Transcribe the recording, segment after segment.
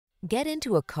Get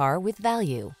into a car with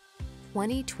value.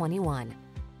 2021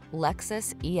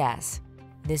 Lexus ES.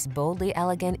 This boldly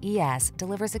elegant ES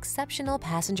delivers exceptional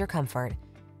passenger comfort.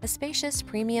 A spacious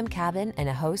premium cabin and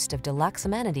a host of deluxe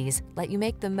amenities let you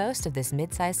make the most of this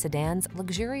midsize sedan's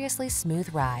luxuriously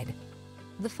smooth ride.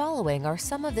 The following are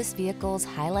some of this vehicle's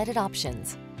highlighted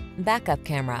options: backup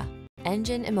camera,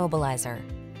 engine immobilizer.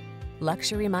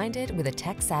 Luxury-minded with a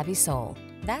tech-savvy soul.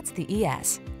 That's the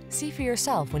ES. See for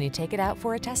yourself when you take it out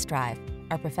for a test drive.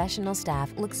 Our professional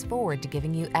staff looks forward to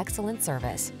giving you excellent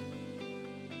service.